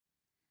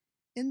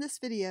In this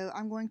video,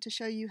 I'm going to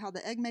show you how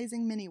the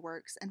EggMazing Mini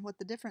works and what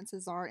the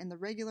differences are in the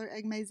regular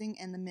EggMazing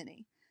and the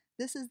Mini.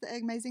 This is the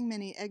EggMazing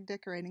Mini Egg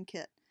Decorating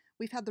Kit.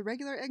 We've had the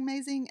regular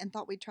EggMazing and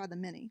thought we'd try the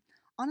Mini.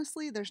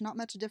 Honestly, there's not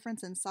much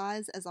difference in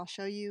size, as I'll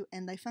show you,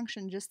 and they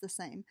function just the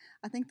same.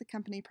 I think the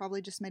company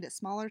probably just made it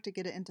smaller to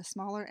get it into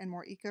smaller and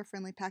more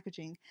eco-friendly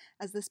packaging,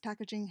 as this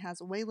packaging has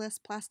way less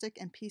plastic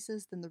and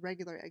pieces than the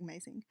regular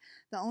EggMazing.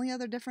 The only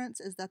other difference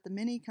is that the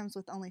Mini comes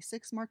with only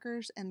 6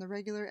 markers and the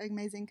regular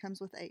EggMazing comes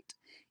with 8.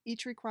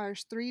 Each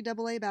requires 3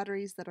 AA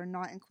batteries that are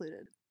not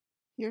included.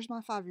 Here's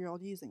my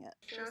 5-year-old using it.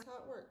 Show us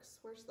how it works.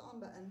 Where's the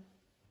on button?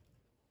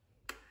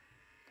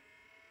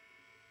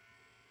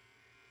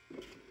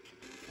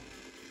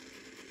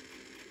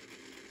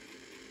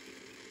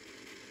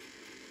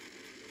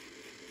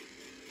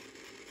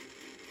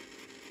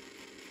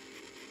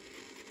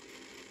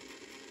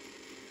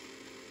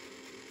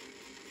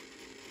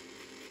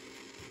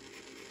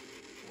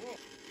 Whoa.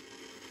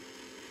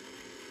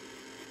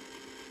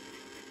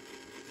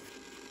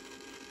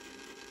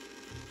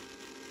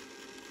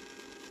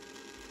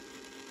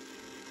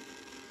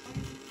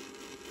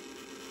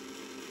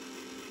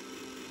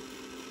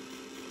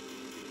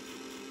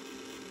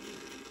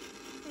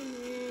 And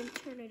then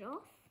turn it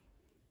off.